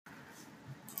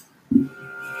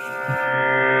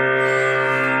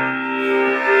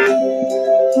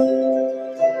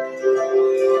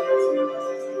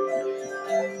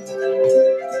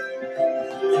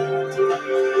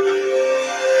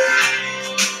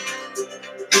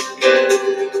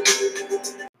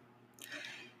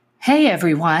Hey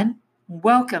everyone,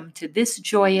 welcome to this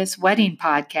joyous wedding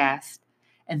podcast,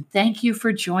 and thank you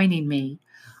for joining me.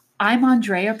 I'm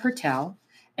Andrea Pertel,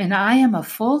 and I am a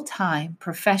full-time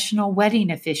professional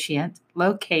wedding officiant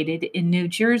located in New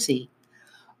Jersey.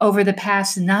 Over the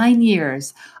past 9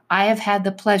 years, I have had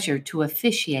the pleasure to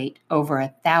officiate over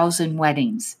 1,000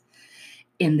 weddings.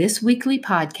 In this weekly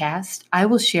podcast, I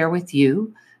will share with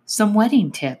you some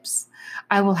wedding tips.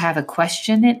 I will have a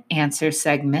question and answer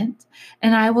segment,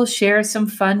 and I will share some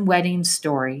fun wedding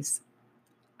stories.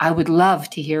 I would love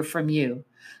to hear from you.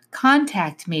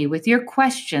 Contact me with your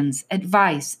questions,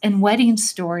 advice, and wedding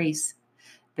stories.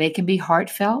 They can be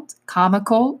heartfelt,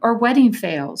 comical, or wedding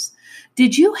fails.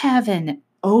 Did you have an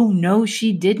 "oh no,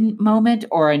 she didn't" moment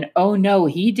or an "oh no,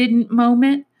 he didn't"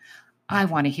 moment? I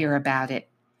want to hear about it.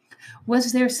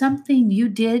 Was there something you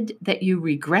did that you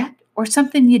regret or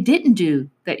something you didn't do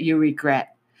that you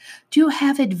regret? Do you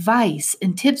have advice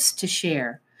and tips to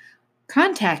share?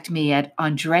 Contact me at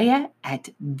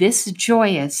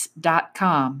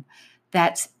Andrea@thisjoyous.com.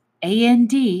 That's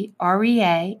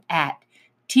Andrea at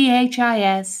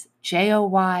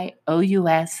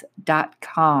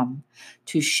THISJOYOUS.com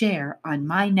to share on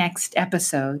my next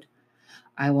episode.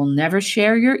 I will never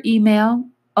share your email,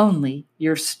 only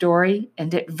your story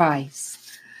and advice.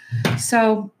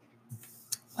 So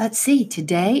let's see,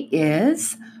 today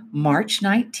is March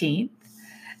 19th,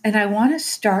 and I want to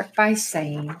start by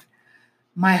saying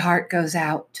my heart goes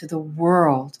out to the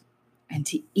world and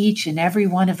to each and every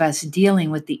one of us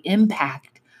dealing with the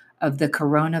impact of the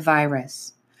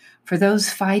coronavirus. For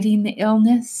those fighting the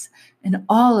illness, and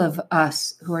all of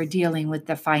us who are dealing with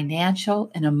the financial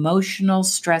and emotional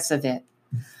stress of it.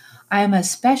 I am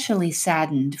especially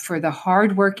saddened for the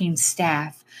hardworking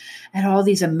staff at all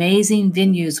these amazing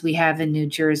venues we have in New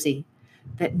Jersey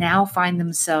that now find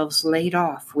themselves laid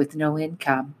off with no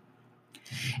income.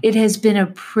 It has been a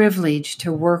privilege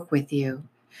to work with you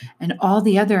and all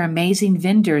the other amazing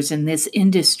vendors in this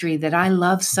industry that I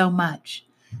love so much.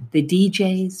 The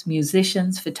DJs,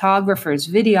 musicians, photographers,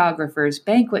 videographers,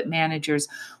 banquet managers,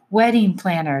 wedding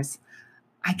planners.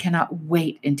 I cannot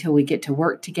wait until we get to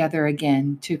work together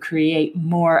again to create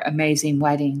more amazing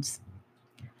weddings.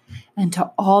 And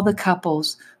to all the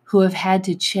couples who have had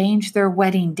to change their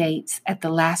wedding dates at the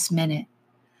last minute.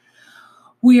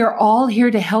 We are all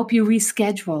here to help you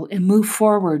reschedule and move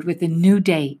forward with a new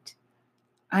date.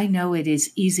 I know it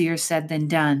is easier said than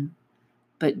done,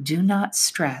 but do not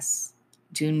stress.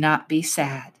 Do not be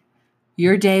sad.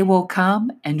 Your day will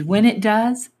come, and when it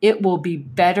does, it will be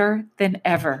better than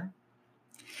ever.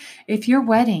 If your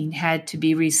wedding had to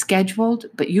be rescheduled,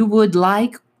 but you would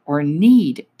like or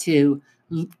need to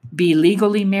be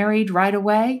legally married right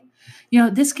away,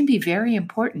 this can be very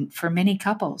important for many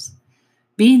couples.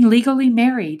 Being legally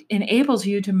married enables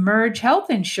you to merge health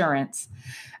insurance.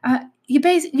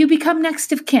 You become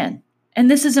next of kin, and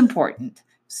this is important.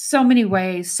 So many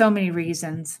ways, so many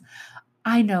reasons.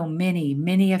 I know many,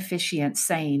 many officiants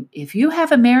saying if you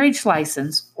have a marriage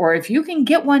license or if you can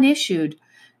get one issued,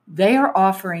 they are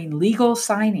offering legal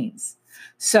signings.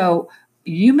 So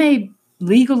you may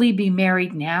legally be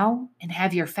married now and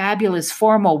have your fabulous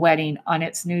formal wedding on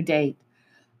its new date.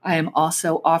 I am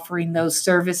also offering those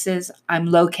services. I'm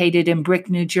located in Brick,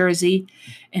 New Jersey,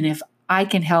 and if I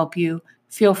can help you,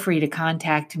 feel free to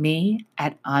contact me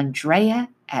at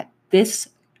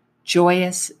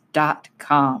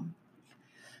Andrea@thisjoyous.com.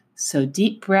 So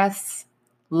deep breaths,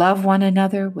 love one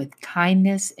another with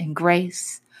kindness and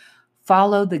grace.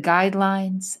 Follow the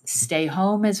guidelines, stay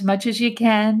home as much as you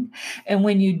can, and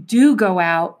when you do go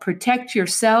out, protect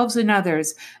yourselves and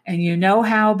others, and you know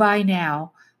how by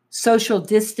now. Social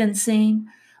distancing.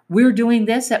 We're doing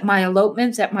this at my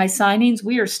elopements, at my signings.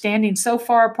 We are standing so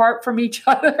far apart from each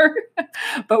other,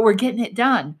 but we're getting it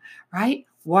done, right?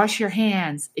 Wash your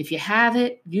hands. If you have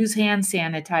it, use hand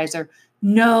sanitizer.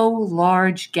 No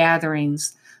large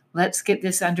gatherings. Let's get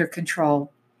this under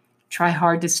control. Try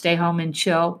hard to stay home and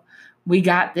chill. We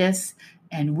got this,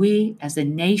 and we as a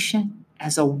nation,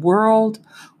 as a world,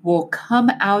 will come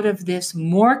out of this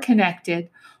more connected,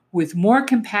 with more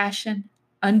compassion,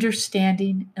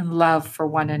 understanding, and love for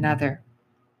one another.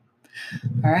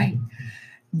 All right.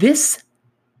 This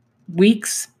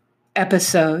week's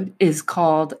episode is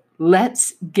called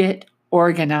Let's Get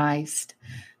Organized.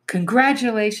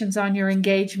 Congratulations on your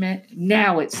engagement.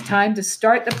 Now it's time to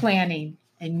start the planning,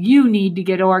 and you need to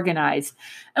get organized.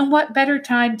 And what better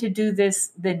time to do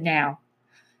this than now?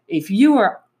 If you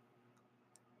are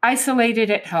isolated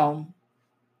at home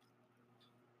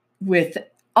with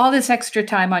all this extra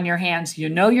time on your hands,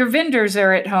 your vendors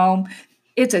are at home.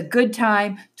 It's a good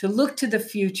time to look to the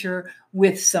future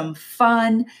with some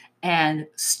fun and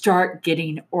start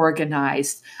getting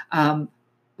organized.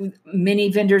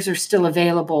 Many vendors are still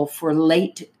available for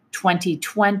late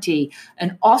 2020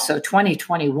 and also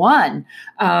 2021.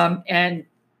 And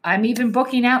I'm even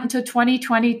booking out until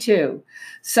 2022.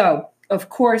 So, of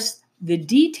course, the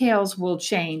details will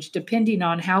change depending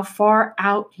on how far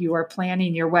out you are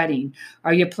planning your wedding.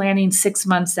 Are you planning 6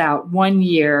 months out, 1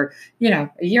 year, a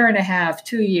year and a half,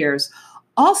 2 years?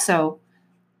 Also,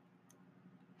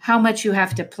 how much you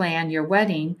have to plan your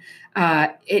wedding.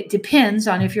 It depends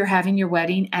on if you're having your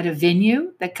wedding at a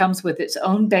venue that comes with its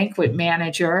own banquet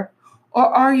manager, or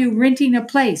are you renting a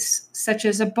place such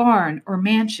as a barn or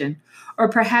mansion, or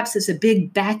perhaps it's a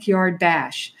big backyard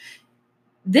bash.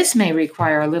 This may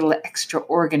require a little extra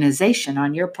organization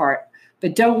on your part,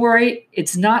 but don't worry,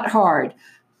 it's not hard.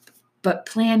 But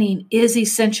planning is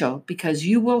essential because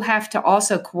you will have to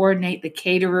also coordinate the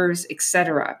caterers,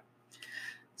 etc.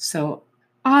 So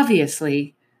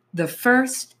obviously, the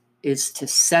first is to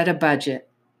set a budget.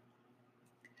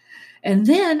 And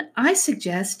then I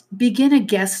suggest begin a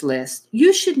guest list.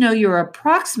 You should know your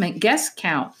approximate guest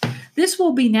count. This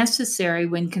will be necessary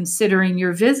when considering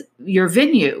your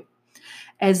venue,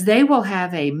 as they will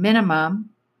have a minimum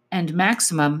and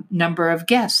maximum number of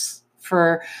guests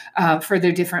for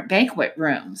their different banquet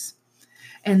rooms.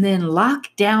 And then lock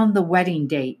down the wedding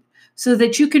date so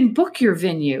that you can book your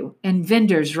venue and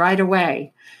vendors right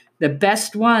away. The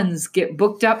best ones get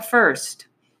booked up first.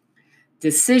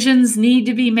 Decisions need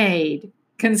to be made.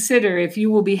 Consider if you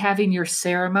will be having your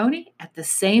ceremony at the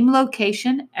same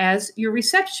location as your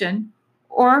reception,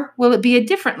 or will it be a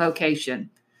different location?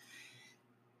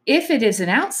 If it is an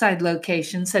outside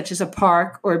location, such as a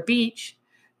park or beach,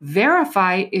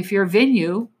 verify if your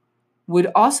venue would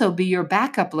also be your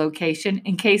backup location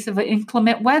in case of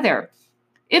inclement weather.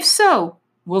 If so,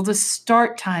 will the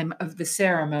start time of the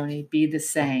ceremony be the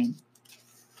same?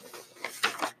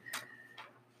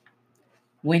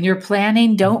 When you're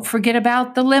planning, don't forget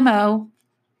about the limo.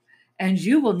 And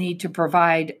you will need to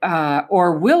provide,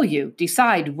 or will you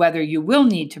decide whether you will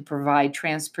need to provide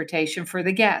transportation for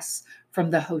the guests from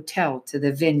the hotel to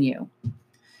the venue?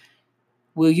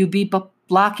 Will you be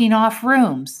blocking off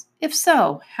rooms? If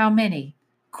so, how many?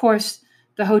 Of course,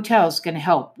 the hotel is going to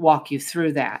help walk you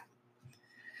through that.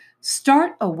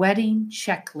 Start a wedding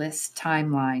checklist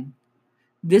timeline.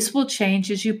 This will change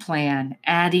as you plan,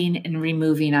 adding and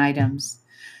removing items.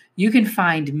 You can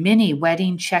find many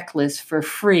wedding checklists for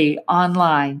free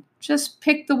online. Just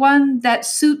pick the one that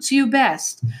suits you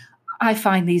best. I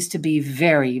find these to be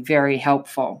very, very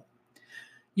helpful.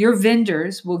 Your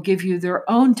vendors will give you their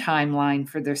own timeline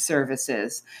for their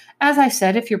services. As I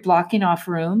said, if you're blocking off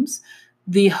rooms,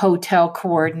 the hotel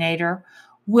coordinator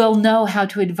will know how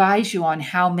to advise you on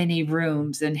how many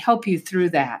rooms and help you through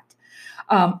that.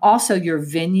 Also, your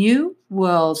venue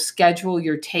will schedule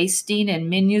your tasting and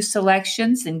menu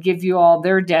selections and give you all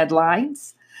their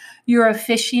deadlines. Your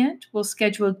officiant will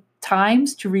schedule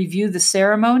times to review the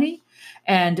ceremony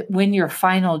and when your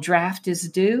final draft is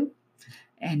due.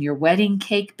 And your wedding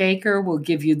cake baker will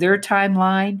give you their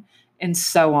timeline, and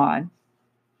so on.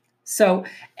 So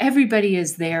everybody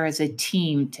is there as a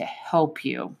team to help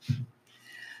you.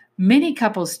 Many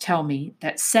couples tell me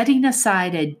that setting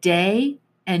aside a day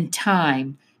and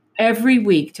time every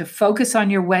week to focus on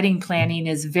your wedding planning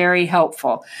is very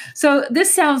helpful. So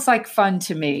this sounds like fun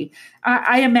to me.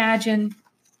 I imagine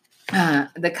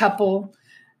the couple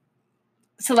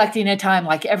selecting a time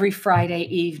like every Friday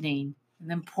evening and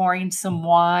then pouring some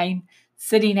wine,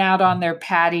 sitting out on their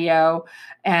patio,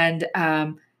 and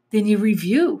then you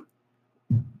review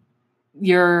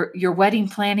your wedding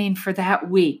planning for that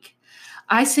week.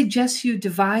 I suggest you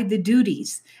divide the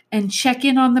duties and check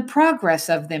in on the progress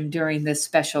of them during this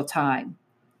special time.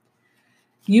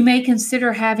 You may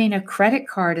consider having a credit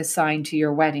card assigned to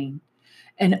your wedding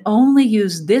and only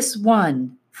use this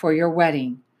one for your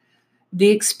wedding. The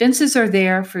expenses are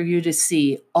there for you to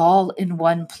see all in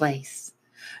one place.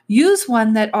 Use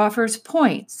one that offers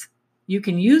points. You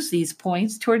can use these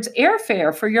points towards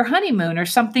airfare for your honeymoon or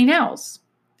something else.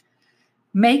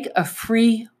 Make a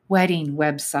free wedding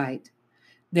website.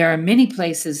 There are many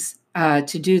places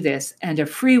to do this, and a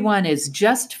free one is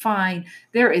just fine.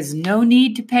 There is no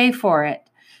need to pay for it.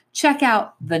 Check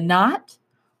out The Knot,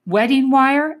 Wedding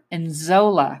Wire, and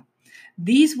Zola.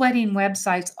 These wedding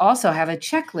websites also have a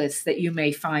checklist that you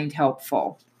may find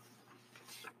helpful.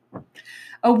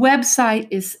 A website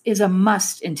is a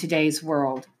must in today's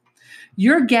world.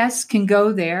 Your guests can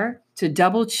go there to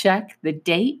double check the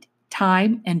date,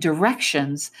 time, and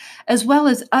directions, as well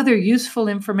as other useful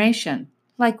information,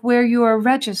 like where you are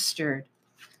registered.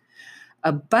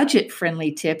 A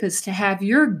budget-friendly tip is to have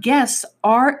your guests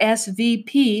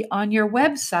RSVP on your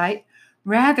website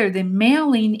rather than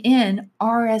mailing in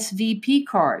RSVP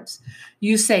cards.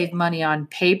 You save money on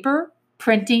paper,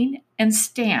 printing, and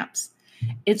stamps.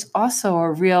 It's also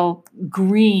a real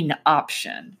green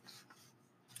option.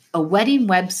 A wedding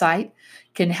website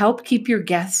can help keep your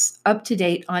guests up to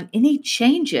date on any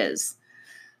changes,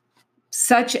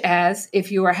 such as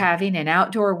if you are having an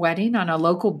outdoor wedding on a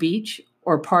local beach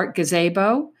or park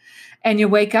gazebo, and you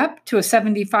wake up to a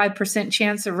 75%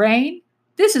 chance of rain.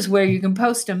 This is where you can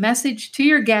post a message to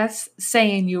your guests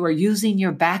saying you are using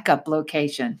your backup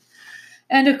location.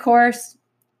 And of course,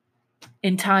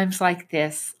 in times like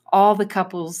this, all the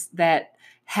couples that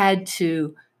had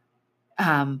to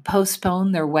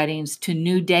postpone their weddings to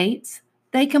new dates,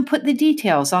 they can put the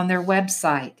details on their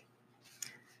website.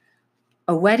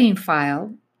 A wedding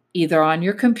file, either on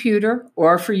your computer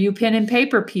or for you pen and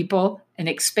paper people, an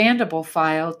expandable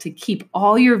file to keep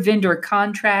all your vendor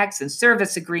contracts and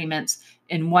service agreements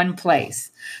in one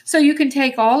place. So you can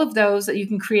take all of those, you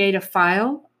can create a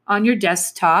file on your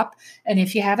desktop, and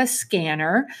if you have a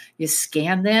scanner, you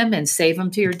scan them and save them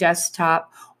to your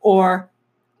desktop, or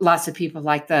lots of people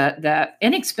like the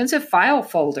inexpensive file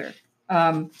folder.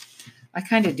 I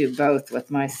kind of do both with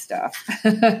my stuff.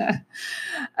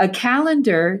 A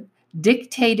calendar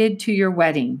dictated to your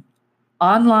wedding,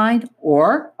 online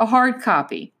or a hard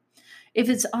copy. If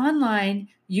it's online,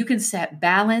 you can set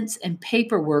balance and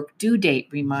paperwork due date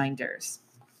reminders.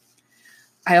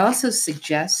 I also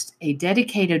suggest a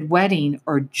dedicated wedding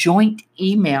or joint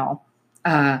email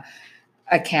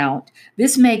account.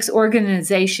 This makes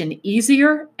organization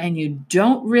easier, and you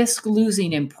don't risk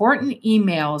losing important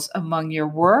emails among your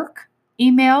work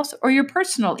emails or your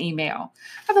personal email.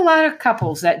 I have a lot of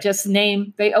couples that just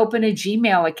they open a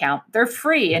Gmail account. They're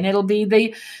free, and it'll be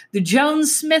the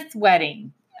Jones Smith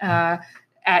wedding at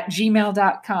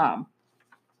gmail.com.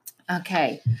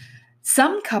 Okay.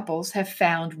 Some couples have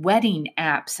found wedding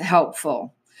apps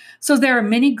helpful. So there are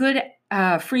many good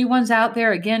free ones out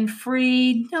there. Again,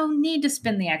 free, no need to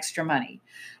spend the extra money.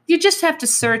 You just have to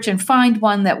search and find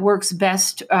one that works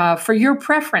best for your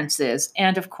preferences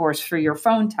and, of course, for your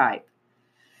phone type.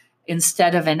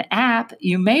 Instead of an app,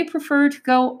 you may prefer to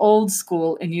go old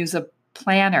school and use a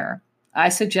planner. I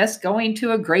suggest going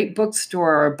to a great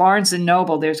bookstore or Barnes &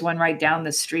 Noble. There's one right down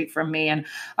the street from me, and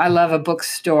I love a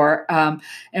bookstore,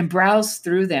 and browse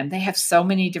through them. They have so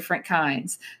many different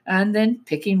kinds. And then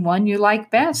picking one you like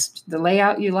best, the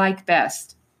layout you like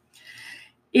best.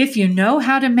 If you know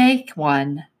how to make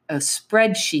one, a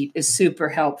spreadsheet is super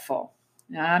helpful.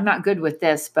 Now, I'm not good with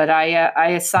this, but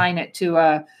I assign it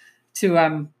to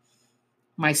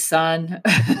my son,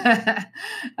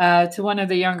 to one of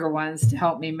the younger ones to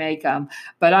help me make them.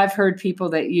 But I've heard people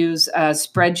that use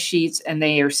spreadsheets, and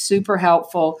they are super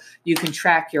helpful. You can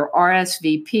track your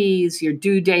RSVPs, your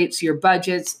due dates, your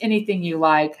budgets, anything you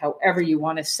like, however you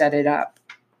want to set it up.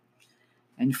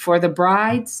 And for the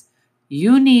brides,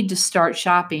 you need to start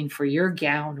shopping for your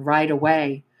gown right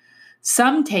away.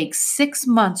 Some take 6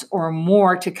 months or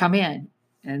more to come in.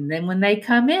 And then when they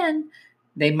come in,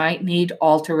 they might need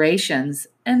alterations,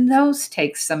 and those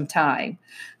take some time.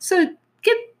 So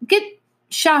get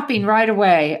shopping right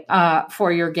away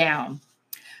for your gown.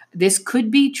 This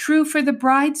could be true for the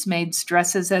bridesmaids'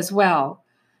 dresses as well.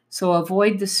 So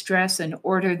avoid the stress and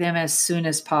order them as soon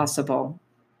as possible.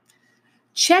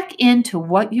 Check into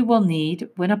what you will need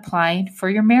when applying for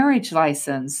your marriage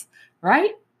license,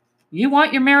 right? You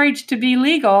want your marriage to be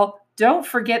legal. Don't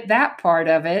forget that part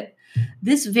of it.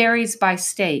 This varies by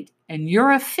state, and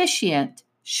your officiant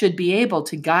should be able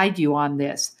to guide you on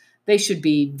this. They should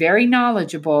be very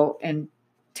knowledgeable and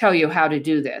tell you how to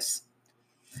do this.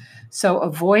 So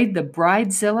avoid the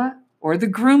Bridezilla or the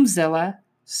Groomzilla.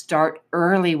 Start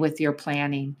early with your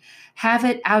planning. Have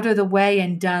it out of the way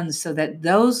and done so that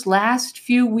those last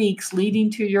few weeks leading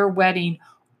to your wedding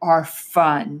are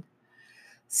fun.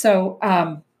 So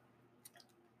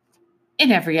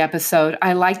in every episode,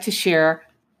 I like to share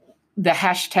the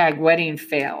hashtag wedding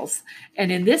fails.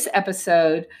 And in this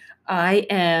episode, I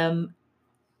am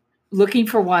looking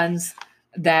for ones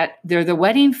that they're the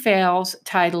wedding fails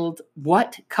titled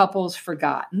What Couples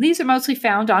Forgot. And these are mostly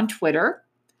found on Twitter.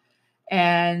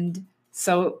 And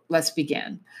so let's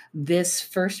begin. This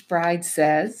first bride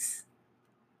says,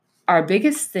 our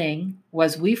biggest thing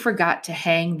was we forgot to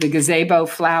hang the gazebo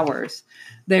flowers.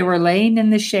 They were laying in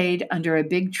the shade under a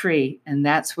big tree, and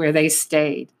that's where they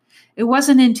stayed. It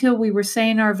wasn't until we were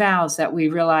saying our vows that we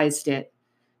realized it,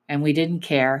 and we didn't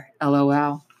care,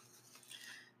 LOL.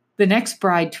 The next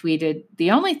bride tweeted,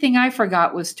 the only thing I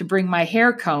forgot was to bring my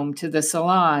hair comb to the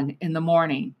salon in the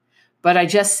morning. but I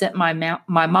just sent my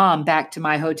mom back to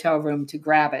my hotel room to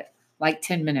grab it, like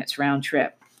 10 minutes round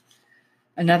trip.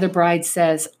 Another bride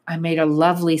says, I made a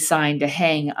lovely sign to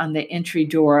hang on the entry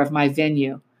door of my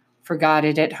venue. Forgot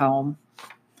it at home.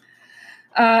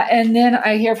 And then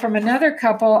I hear from another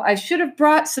couple, I should have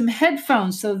brought some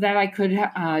headphones so that I could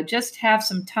just have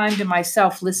some time to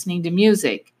myself listening to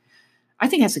music. I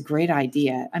think that's a great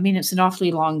idea. I mean, it's an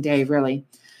awfully long day, really.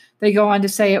 They go on to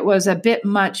say it was a bit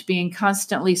much being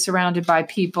constantly surrounded by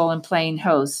people and playing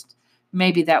host.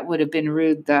 Maybe that would have been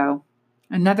rude, though.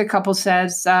 Another couple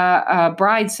says, a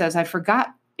bride says, I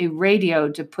forgot a radio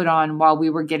to put on while we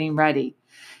were getting ready.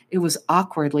 It was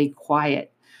awkwardly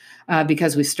quiet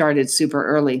because we started super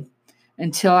early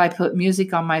until I put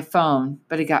music on my phone,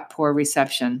 but it got poor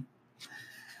reception.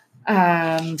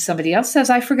 Somebody else says,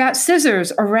 I forgot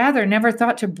scissors, or rather never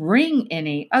thought to bring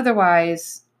any.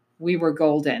 Otherwise, we were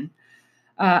golden.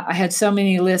 I had so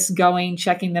many lists going,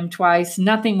 checking them twice.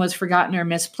 Nothing was forgotten or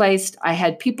misplaced. I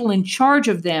had people in charge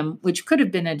of them, which could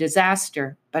have been a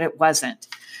disaster, but it wasn't.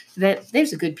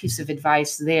 There's a good piece of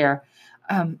advice there.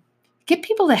 Get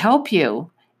people to help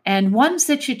you, and ones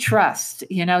that you trust.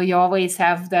 You know, you always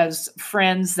have those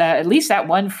friends that, at least that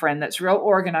one friend that's real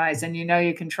organized, and you know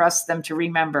you can trust them to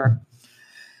remember.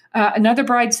 Another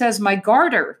bride says, my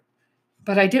garter,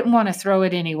 but I didn't want to throw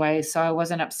it anyway, so I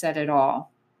wasn't upset at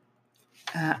all.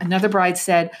 Another bride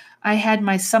said, I had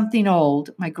my something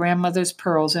old, my grandmother's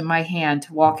pearls in my hand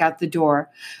to walk out the door,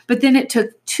 but then it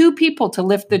took 2 people to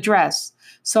lift the dress,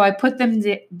 so I put them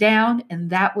down, and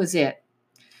that was it.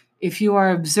 If you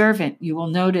are observant, you will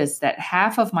notice that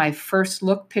half of my first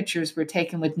look pictures were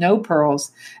taken with no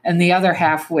pearls and the other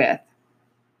half with.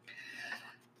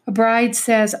 A bride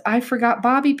says, I forgot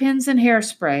bobby pins and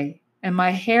hairspray, and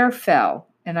my hair fell,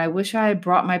 and I wish I had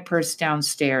brought my purse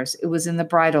downstairs. It was in the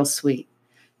bridal suite.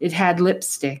 It had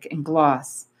lipstick and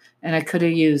gloss, and I could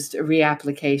have used a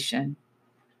reapplication.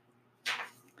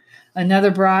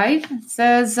 Another bride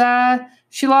says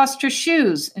she lost her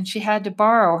shoes, and she had to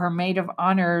borrow her maid of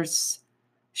honor's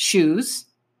shoes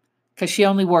because she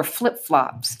only wore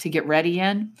flip-flops to get ready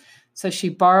in. So she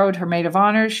borrowed her maid of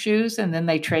honor's shoes, and then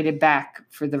they traded back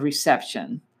for the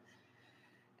reception.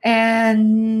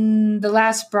 And the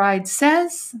last bride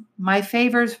says, my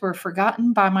favors were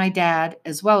forgotten by my dad,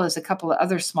 as well as a couple of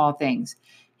other small things.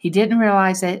 He didn't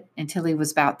realize it until he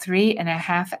was about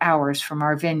 3.5 hours from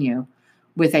our venue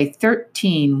with a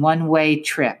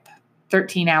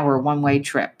 13-hour one-way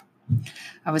trip.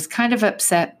 I was kind of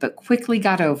upset, but quickly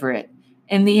got over it.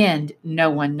 In the end, no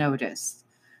one noticed.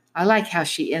 I like how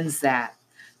she ends that.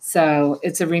 So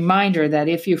it's a reminder that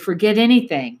if you forget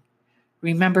anything,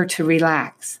 remember to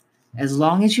relax. As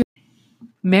long as you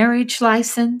marriage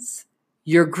license,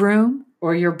 your groom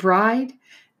or your bride,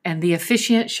 and the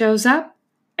officiant shows up,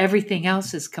 everything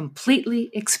else is completely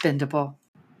expendable.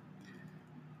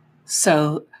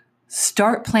 So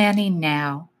start planning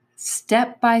now,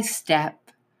 step by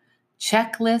step,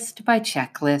 checklist by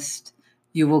checklist.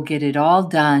 You will get it all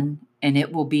done, and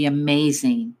it will be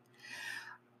amazing.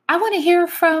 I want to hear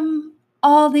from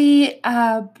all the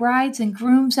brides and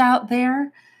grooms out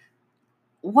there.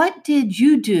 What did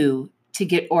you do to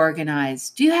get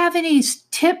organized? Do you have any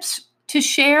tips to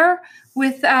share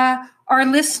with our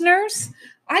listeners?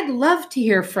 I'd love to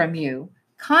hear from you.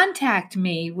 Contact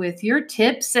me with your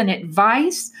tips and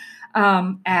advice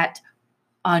at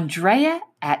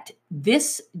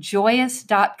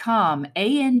Andrea@thisjoyous.com,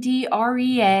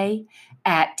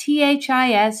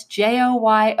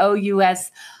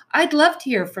 Andrea@thisjoyous. I'd love to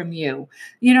hear from you.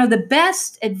 You know, the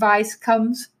best advice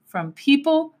comes from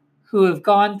people who have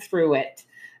gone through it.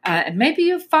 And maybe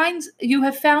you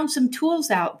have found some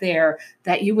tools out there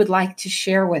that you would like to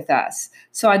share with us.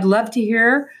 So I'd love to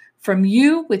hear from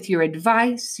you with your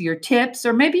advice, your tips,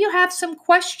 or maybe you have some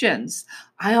questions.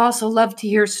 I also love to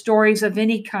hear stories of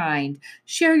any kind.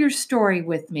 Share your story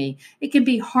with me. It can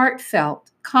be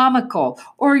heartfelt, comical,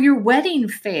 or your wedding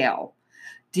fail.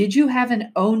 Did you have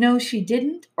an oh no she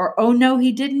didn't or oh no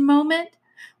he didn't moment?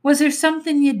 Was there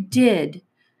something you did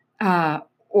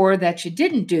or that you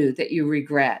didn't do that you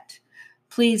regret?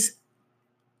 Please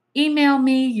email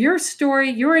me your story,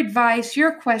 your advice,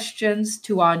 your questions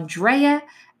to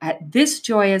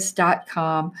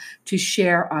Andrea@thisjoyous.com to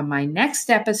share on my next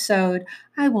episode.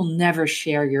 I will never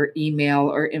share your email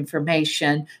or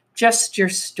information, just your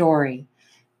story.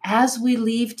 As we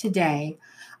leave today,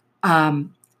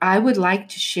 I would like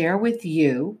to share with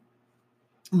you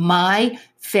my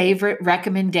favorite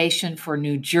recommendation for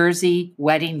New Jersey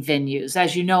wedding venues.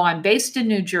 As you know, I'm based in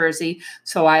New Jersey,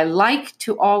 so I like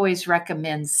to always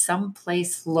recommend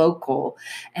someplace local.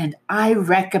 And I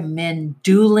recommend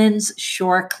Doolin's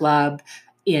Shore Club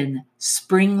in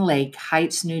Spring Lake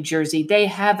Heights, New Jersey. They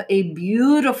have a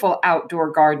beautiful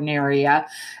outdoor garden area.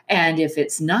 And if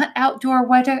it's not outdoor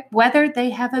weather, they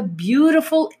have a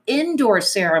beautiful indoor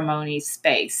ceremony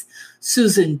space.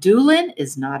 Susan Doolin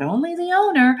is not only the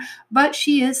owner, but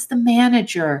she is the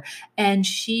manager, and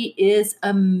she is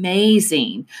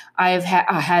amazing. I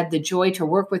had the joy to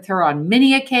work with her on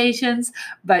many occasions,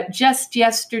 but just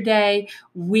yesterday,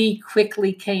 we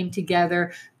quickly came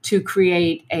together to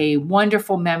create a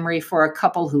wonderful memory for a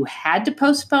couple who had to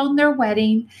postpone their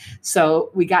wedding. So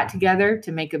we got together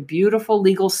to make a beautiful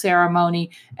legal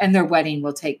ceremony, and their wedding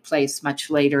will take place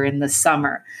much later in the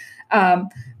summer.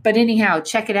 But anyhow,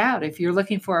 check it out. If you're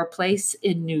looking for a place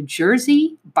in New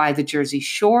Jersey by the Jersey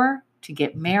Shore to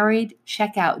get married,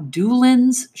 check out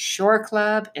Doolin's Shore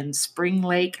Club in Spring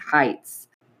Lake Heights.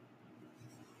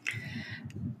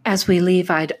 As we leave,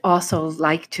 I'd also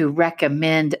like to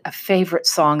recommend a favorite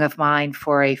song of mine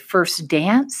for a first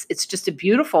dance. It's just a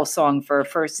beautiful song for a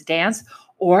first dance,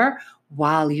 or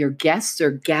while your guests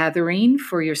are gathering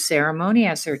for your ceremony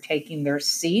as they're taking their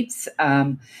seats,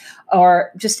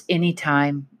 or just any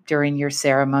time during your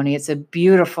ceremony. It's a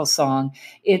beautiful song.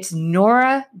 It's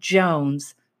Norah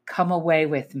Jones, Come Away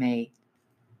With Me.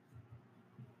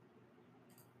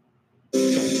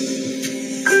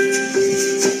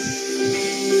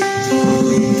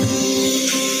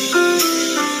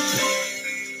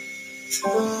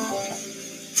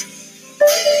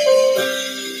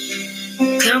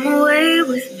 Come away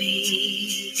with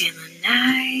me in the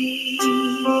night.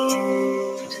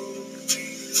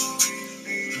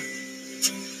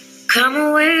 Come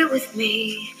away with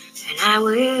me, and I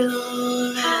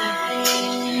will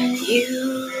write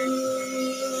you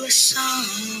a song.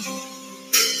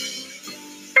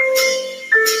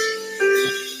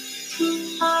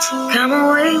 Come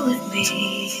away with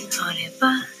me on a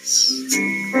bus.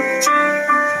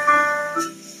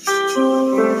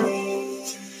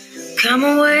 Come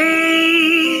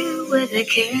away where they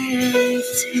can't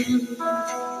tempt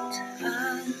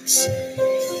us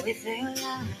with their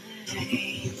lies.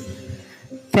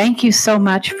 Thank you so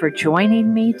much for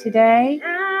joining me today.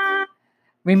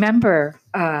 Remember,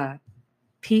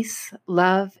 peace,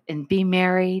 love, and be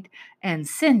married, and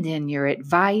send in your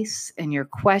advice and your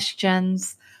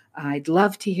questions. I'd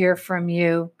love to hear from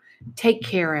you. Take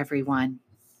care, everyone.